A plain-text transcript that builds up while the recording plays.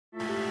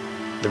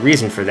The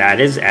reason for that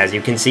is, as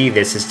you can see,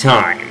 this is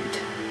timed.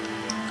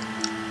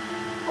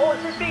 Oh,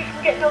 it's so you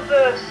can get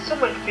another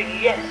summon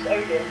thingy, yes,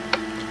 Odin.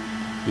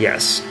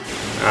 Yes.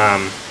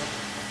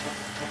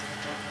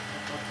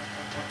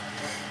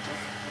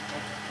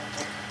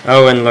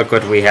 Oh, and look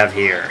what we have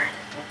here.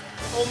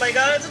 Oh my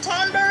god, it's a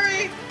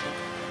Tonberry!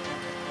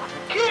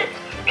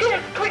 Kill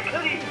it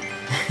quickly!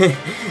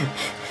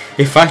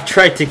 If I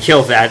tried to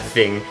kill that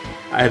thing,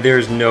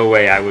 there's no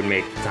way I would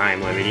make the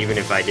time limit, even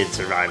if I did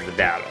survive the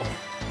battle.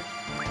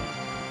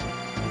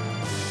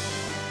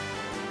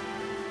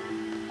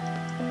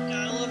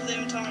 I love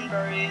them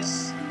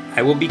Tonberries.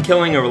 I will be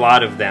killing a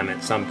lot of them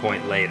at some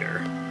point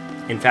later.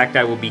 In fact,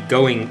 I will be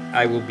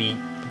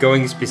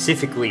going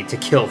specifically to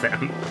kill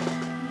them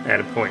at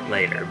a point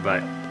later,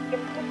 but...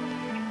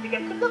 You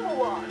get the level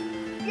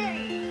 1!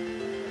 Yay!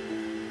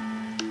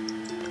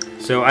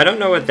 So, I don't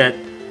know what that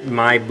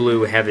My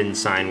Blue Heaven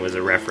sign was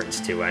a reference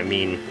to. I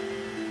mean,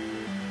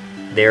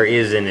 there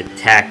is an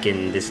attack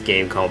in this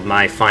game called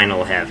My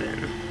Final Heaven,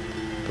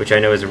 which I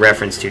know is a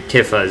reference to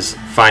Tifa's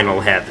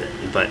Final Heaven,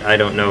 but I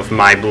don't know if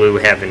My Blue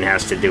Heaven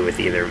has to do with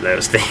either of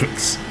those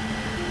things.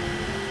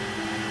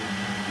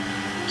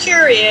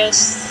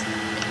 Curious.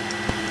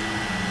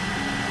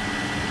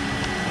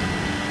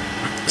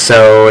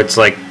 So it's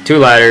like 2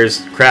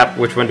 ladders. Crap,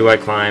 which one do I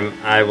climb?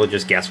 I will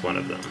just guess one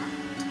of them.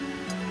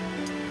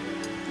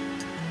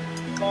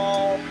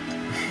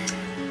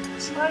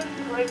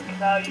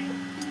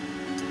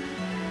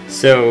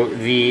 So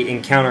the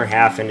encounter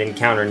half and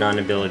encounter none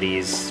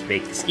abilities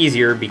make this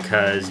easier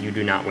because you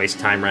do not waste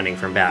time running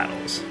from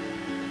battles.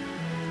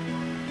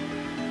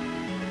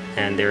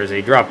 And there is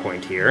a drop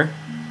point here.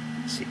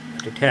 Let's see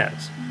what it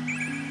has.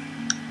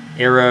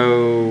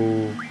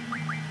 Arrow...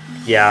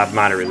 Yeah,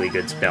 moderately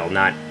good spell.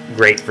 Not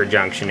great for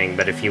junctioning,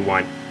 but if you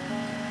want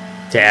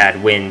to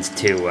add wind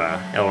to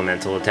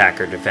elemental attack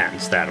or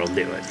defense, that'll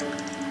do it.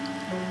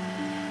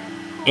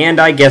 And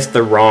I guessed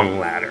the wrong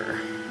ladder.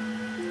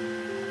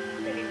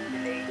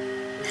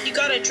 You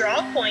got a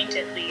draw point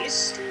at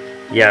least.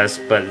 Yes,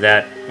 but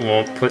that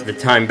won't put the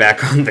time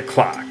back on the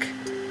clock.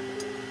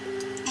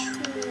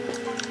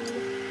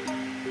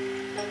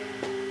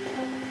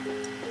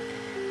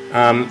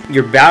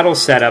 Your battle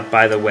setup,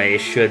 by the way,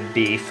 should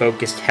be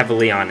focused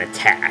heavily on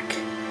attack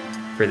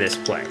for this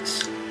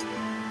place.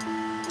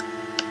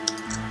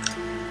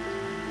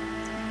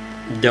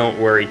 Don't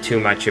worry too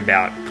much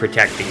about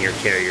protecting your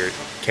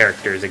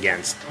characters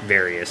against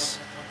various,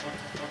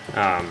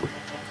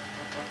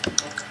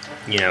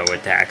 you know,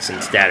 attacks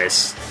and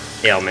status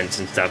ailments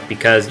and stuff,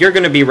 because you're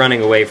going to be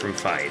running away from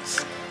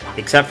fights,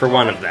 except for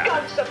one of them.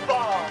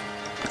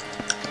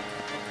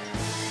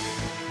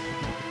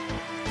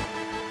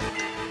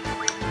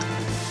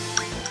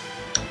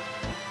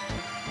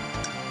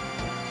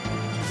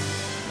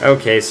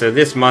 Okay, so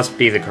this must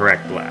be the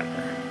correct ladder.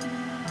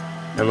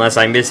 Unless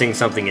I'm missing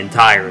something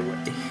entirely.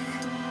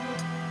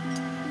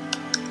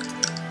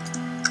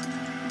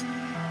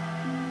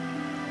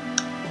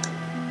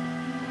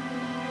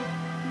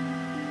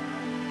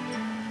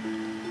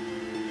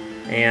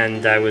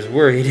 And I was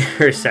worried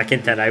for a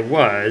second that I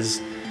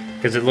was,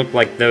 because it looked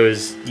like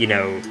those, you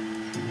know,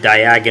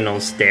 diagonal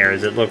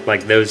stairs, it looked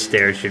like those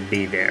stairs should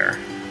be there.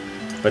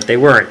 But they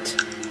weren't.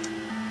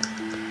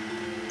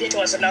 It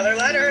was another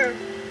ladder.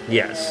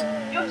 Yes.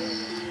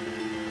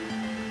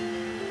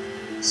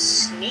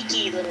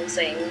 Sneaky little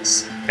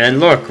things. And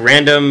look,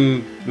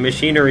 random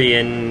machinery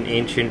in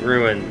ancient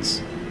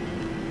ruins.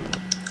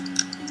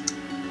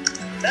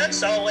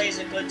 That's always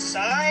a good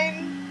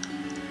sign.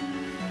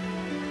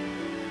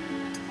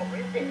 What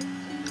is it?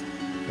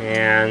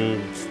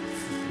 And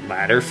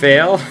ladder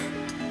fail.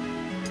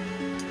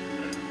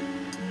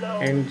 No.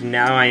 And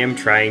now I am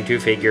trying to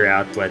figure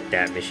out what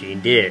that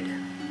machine did.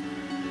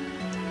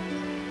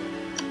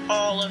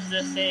 All of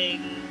the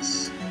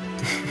things.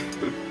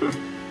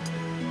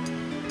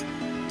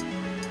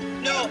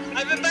 No,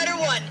 I have a better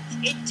one.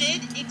 It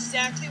did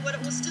exactly what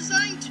it was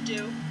designed to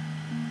do.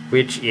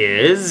 Which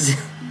is...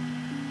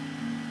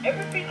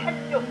 Everything has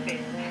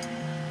nothing.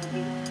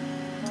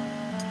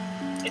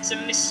 It's a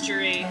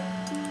mystery.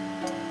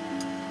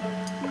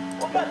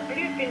 What that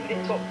blue thing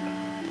lit up?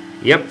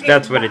 Yep,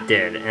 that's what it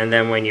did. And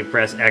then when you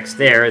press X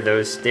there,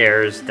 those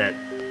stairs that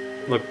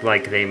looked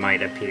like they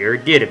might appear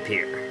did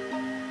appear.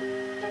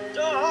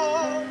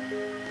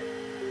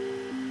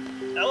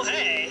 Oh,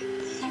 hey.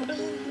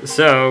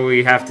 So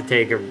we have to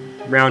take a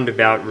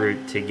roundabout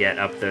route to get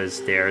up those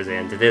stairs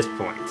and to this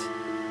point.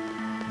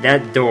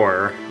 That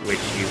door, which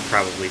you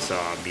probably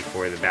saw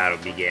before the battle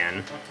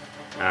began,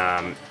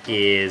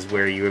 is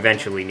where you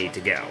eventually need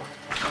to go.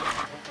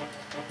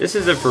 This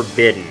is a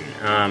forbidden.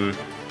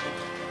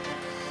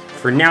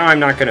 For now, I'm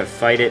not going to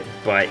fight it,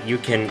 but you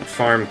can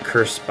farm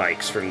curse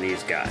spikes from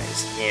these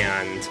guys,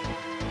 and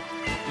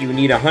you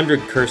need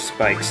 100 curse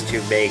spikes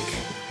to make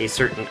a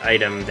certain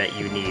item that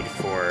you need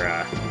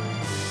for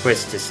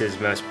Quistis'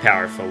 most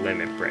powerful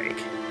limit break.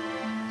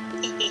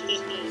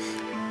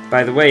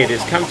 By the way, it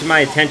has come to my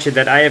attention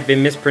that I have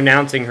been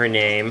mispronouncing her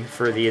name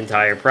for the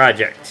entire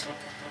project.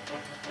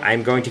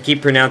 I'm going to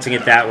keep pronouncing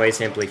it that way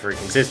simply for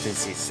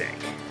consistency's sake.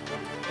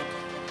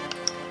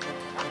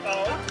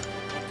 Oh,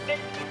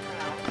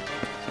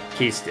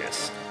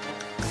 Quistis.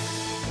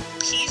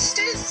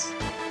 Quistis?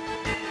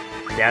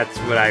 That's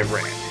what I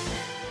read.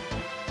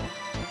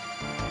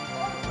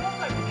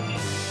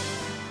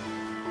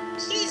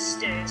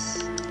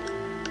 Quistis?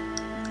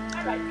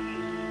 I like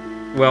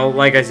these. Well,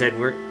 like I said,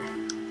 we're...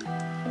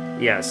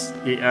 Yes.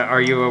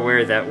 Are you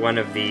aware that one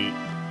of the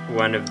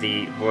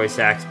voice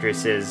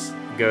actresses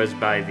goes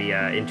by the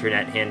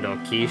internet handle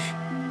Quiche?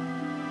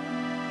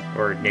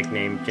 Or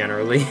nickname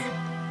generally?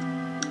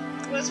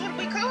 That's what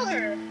we call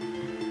her.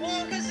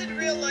 Well, because in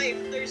real life,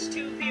 there's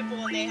two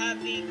people and they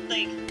have the,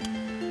 like,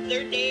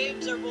 their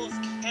names are both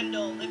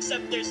Kendall,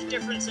 except there's a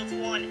difference of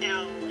one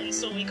L. And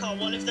so we call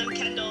one of them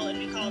Kendall and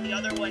we call the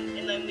other one,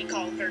 and then we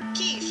call her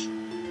Quiche.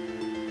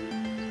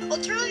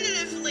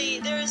 Alternatively,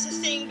 there's a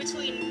thing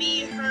between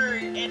me, her,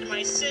 and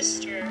my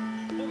sister,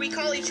 where we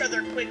call each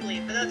other Quigley,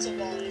 but that's a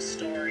long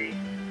story.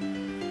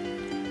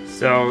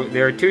 So,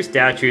 there are two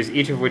statues,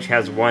 each of which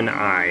has one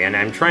eye, and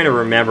I'm trying to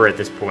remember at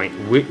this point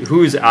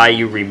whose eye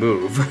you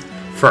remove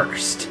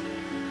first.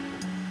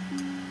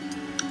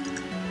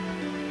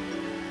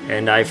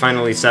 And I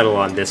finally settle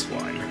on this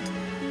one.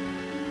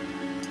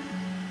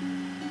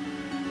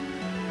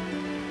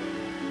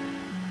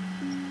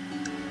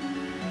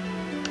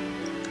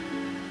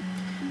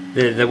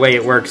 The way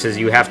it works is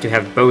you have to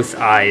have both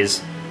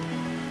eyes.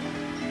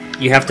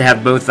 You have to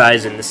have both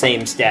eyes in the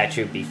same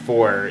statue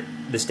before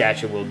the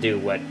statue will do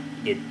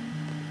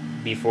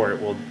before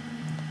it will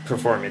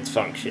perform its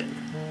function.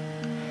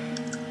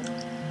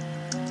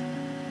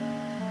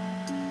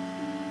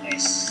 I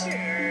see.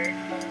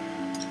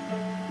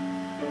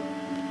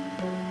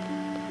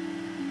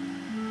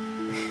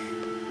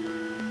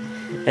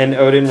 And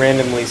Odin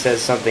randomly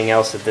says something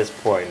else at this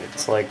point.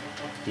 It's like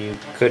you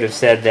could have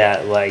said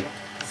that like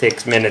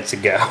 6 minutes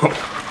ago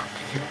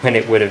when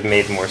it would have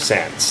made more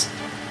sense.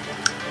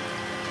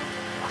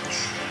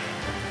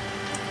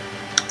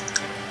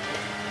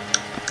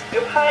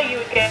 You'll hire you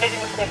again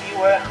whenever you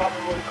work on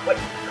what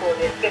you call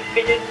it,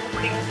 forbidden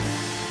things.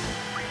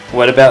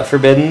 What about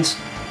Forbiddens?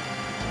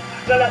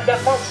 No,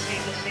 that monster you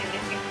just seen,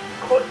 if you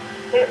call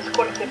it's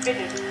called a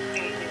forbidden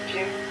thing, didn't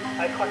you?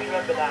 I can't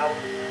remember now.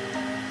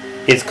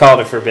 It's called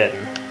a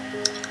Forbidden.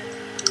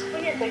 Oh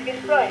yes, I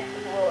guess right.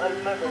 Well, I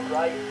remember it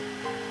right.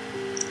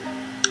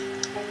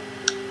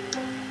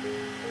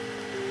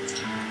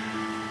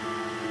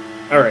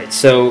 Alright,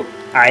 so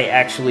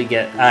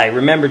I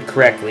remembered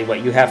correctly.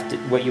 What you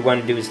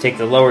want to do is take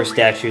the lower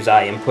statue's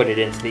eye and put it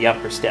into the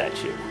upper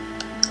statue.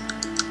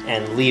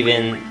 And leave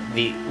in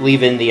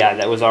the eye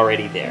that was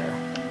already there.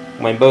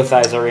 When both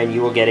eyes are in,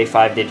 you will get a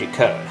 5-digit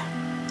code.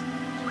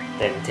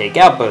 Then take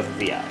out both of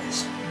the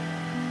eyes.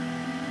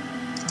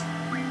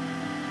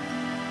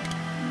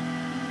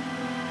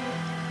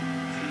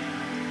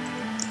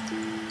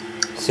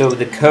 So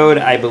the code,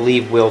 I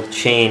believe, will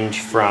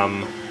change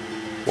from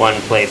one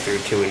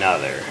playthrough to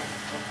another.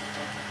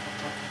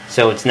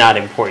 So it's not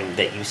important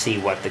that you see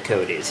what the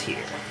code is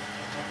here.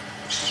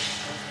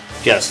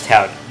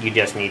 You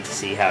just need to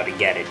see how to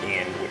get it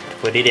and where to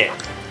put it in.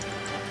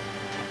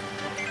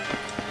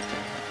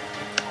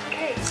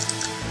 Okay.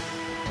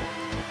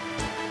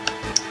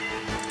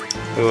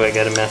 Ooh, I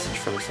got a message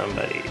from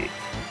somebody.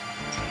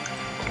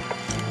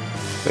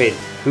 Wait,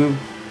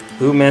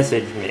 who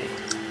messaged me?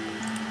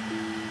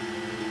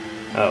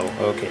 Oh,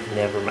 okay,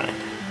 never mind.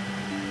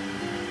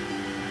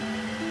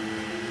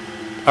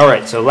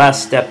 Alright, so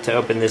last step to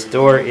open this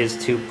door is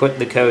to put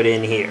the code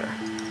in here.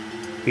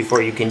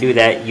 Before you can do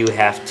that, you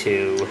have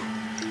to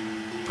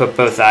put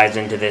both eyes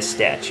into this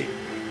statue.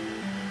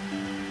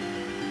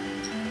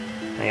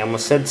 I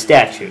almost said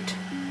statute.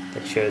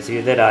 That shows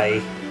you that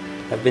I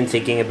have been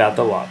thinking about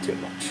the law too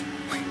much.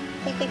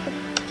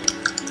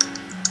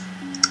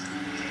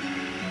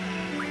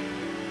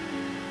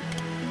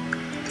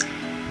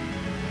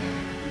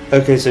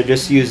 Okay, so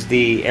just use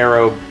the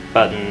arrow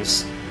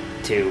buttons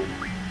to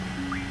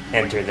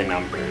enter the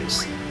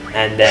numbers.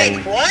 And then...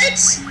 Wait,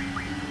 what?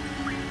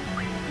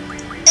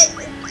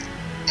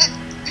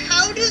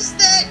 How does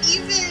that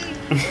even...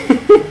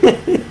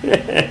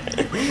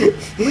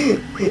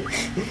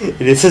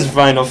 This is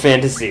Final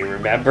Fantasy,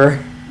 remember?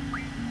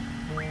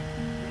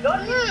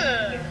 Not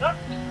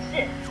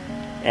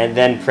And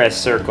then press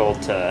circle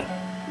to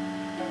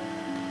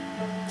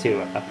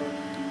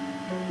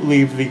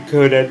leave the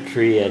code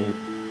entry and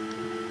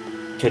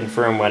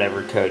confirm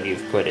whatever code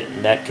you've put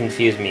in. That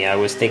confused me. I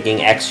was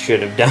thinking X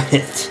should have done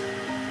it.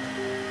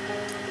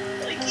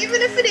 Like,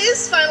 even if it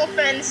is Final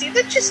Fantasy,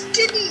 that just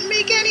didn't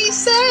make any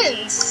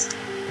sense.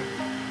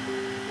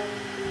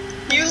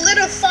 You lit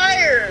a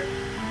fire,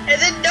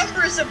 and then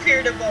numbers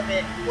appeared above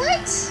it.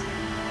 What?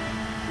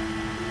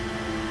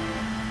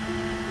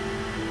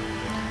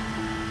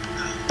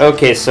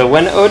 Okay, so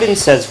when Odin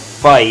says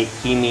fight,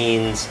 he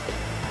means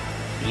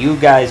you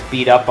guys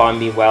beat up on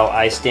me while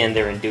I stand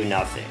there and do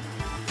nothing.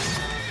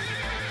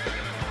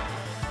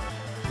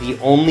 The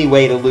only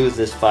way to lose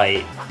this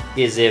fight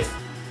is if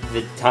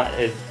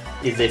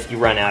you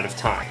run out of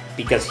time,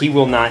 because he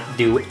will not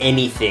do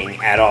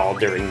anything at all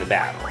during the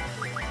battle.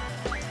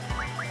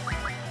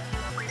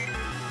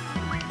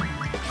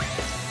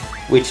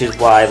 Which is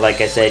why, like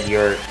I said,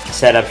 your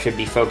setup should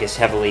be focused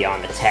heavily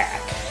on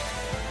attack.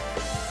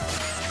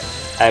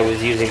 I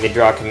was using the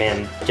draw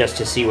command just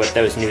to see what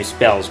those new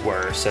spells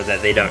were, so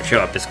that they don't show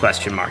up as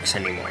question marks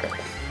anymore.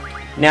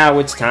 Now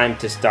it's time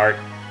to start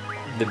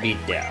the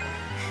beatdown.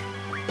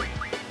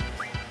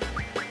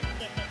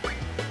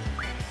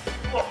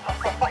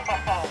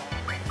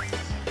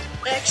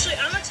 Actually,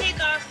 I'm gonna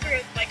take off for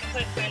like a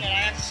quick minute.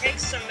 I have to take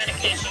some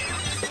medication.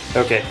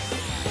 Okay.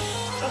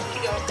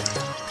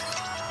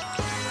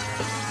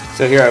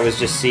 So here I was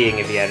just seeing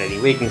if he had any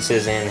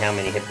weaknesses and how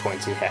many hit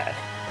points he had.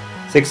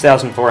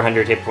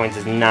 6,400 hit points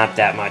is not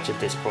that much at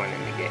this point in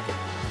the game.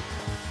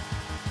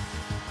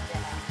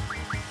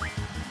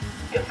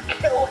 Just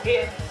kill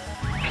him!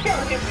 Kill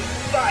him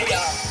with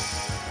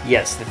fire!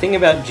 Yes, the thing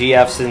about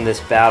GFs in this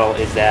battle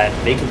is that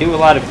they can do a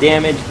lot of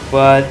damage,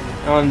 but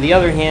on the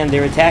other hand,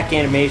 their attack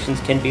animations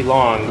can be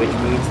long, which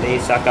means they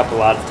suck up a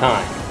lot of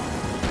time.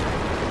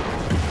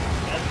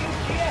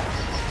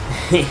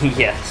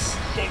 Yes.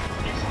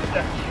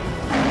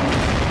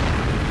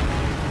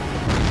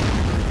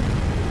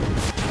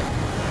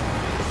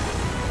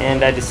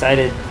 And I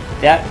decided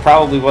that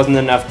probably wasn't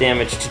enough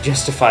damage to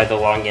justify the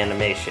long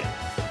animation.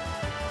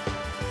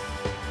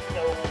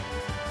 No,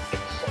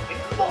 it's something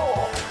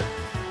more.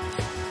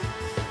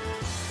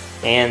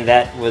 And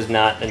that was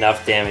not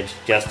enough damage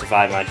to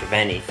justify much of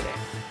anything.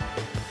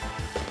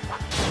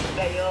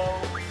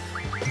 Fail.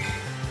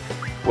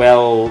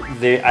 Well,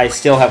 I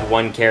still have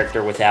one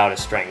character without a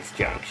strength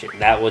junction.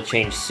 That will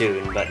change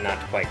soon, but not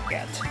quite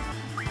yet.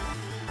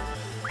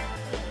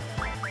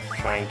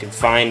 Trying to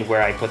find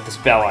where I put the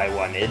spell I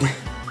wanted.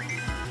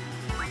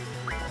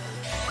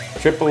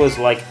 Triple is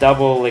like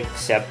double,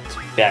 except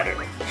better.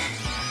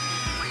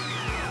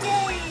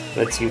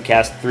 Lets you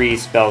cast 3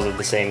 spells of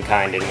the same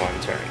kind in one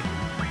turn.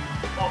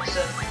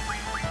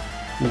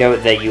 Awesome.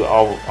 Note that you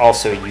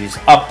also use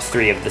up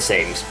 3 of the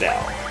same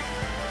spell.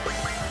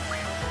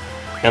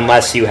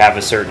 Unless you have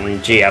a certain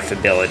GF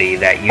ability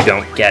that you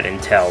don't get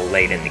until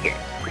late in the game.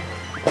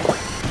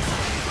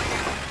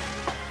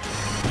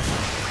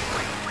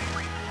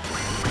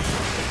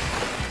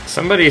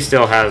 Somebody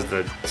still has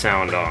the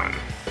sound on.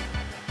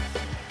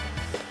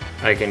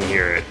 I can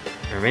hear it.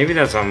 Or maybe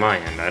that's on my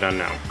end, I don't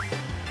know.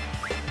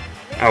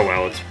 Oh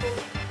well, it's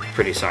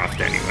pretty soft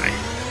anyway.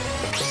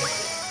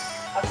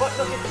 I've got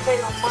nothing to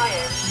say on my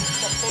end,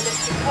 just say that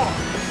you talk.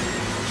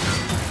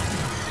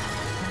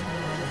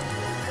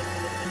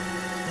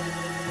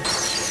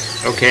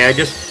 Okay, I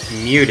just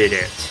muted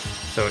it,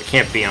 so it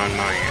can't be on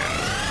my end.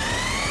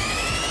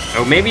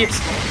 Oh, maybe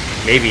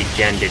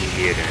Jen didn't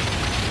mute it.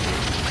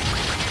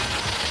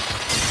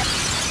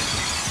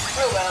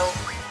 Oh well.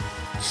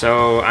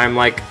 So I'm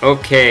like,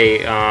 okay,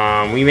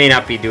 we may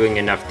not be doing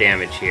enough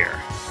damage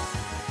here.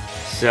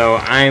 So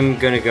I'm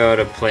gonna go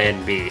to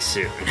plan B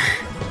soon.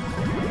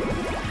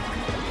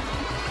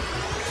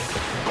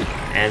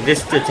 And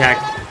this attack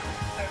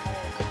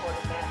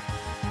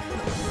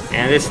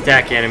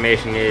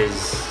animation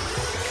is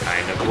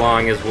kind of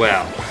long as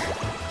well.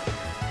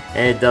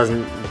 And it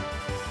doesn't,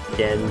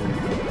 and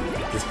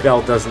the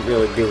spell doesn't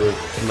really do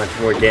much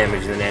more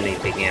damage than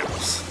anything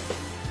else.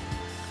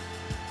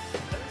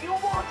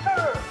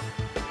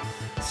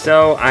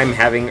 So I'm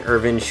having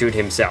Irvine shoot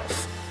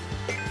himself,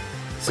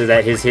 so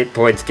that his hit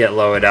points get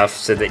low enough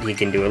so that he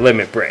can do a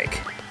limit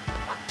break.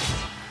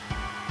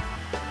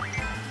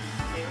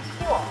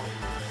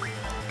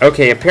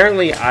 Okay,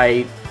 apparently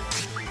I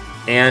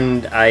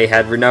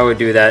had Rinoa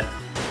do that,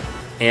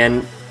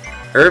 and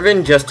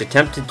Irvine just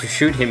attempted to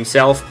shoot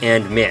himself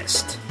and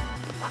missed.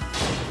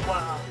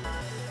 Wow.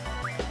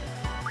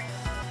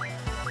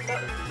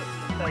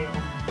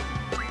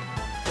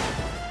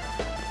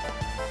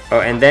 Oh,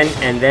 and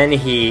then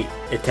he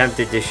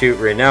attempted to shoot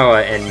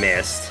Rinoa and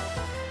missed,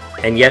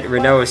 and yet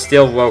Rinoa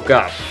still woke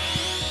up.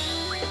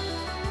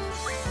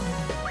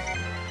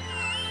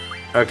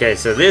 Okay,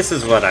 so this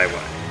is what I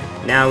want.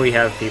 Now we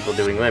have people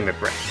doing limit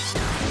breaks.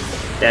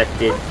 That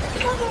did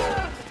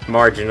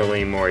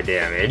marginally more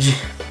damage.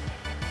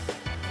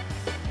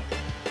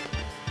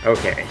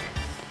 Okay.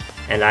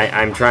 And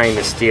I'm trying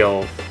to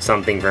steal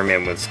something from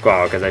him with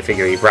Squall, because I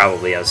figure he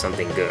probably has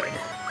something good.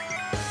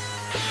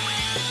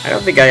 I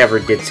don't think I ever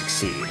did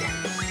succeed.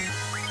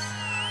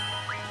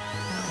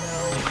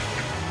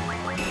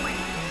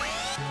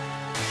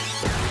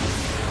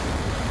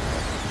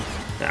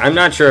 I'm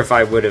not sure if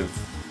I would have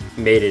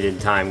made it in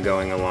time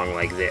going along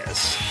like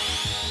this.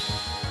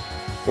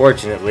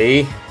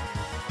 Fortunately,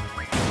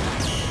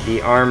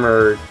 the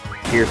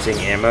armor-piercing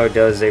ammo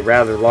does a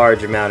rather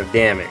large amount of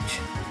damage.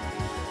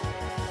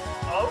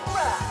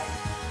 Alright.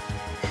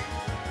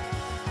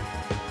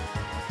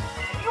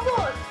 You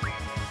won.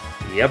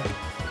 Yep.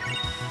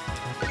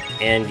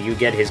 And you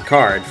get his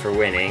card for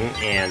winning,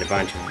 and a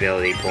bunch of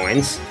ability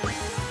points.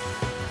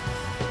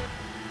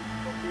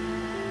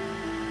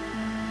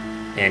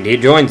 And he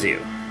joins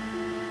you.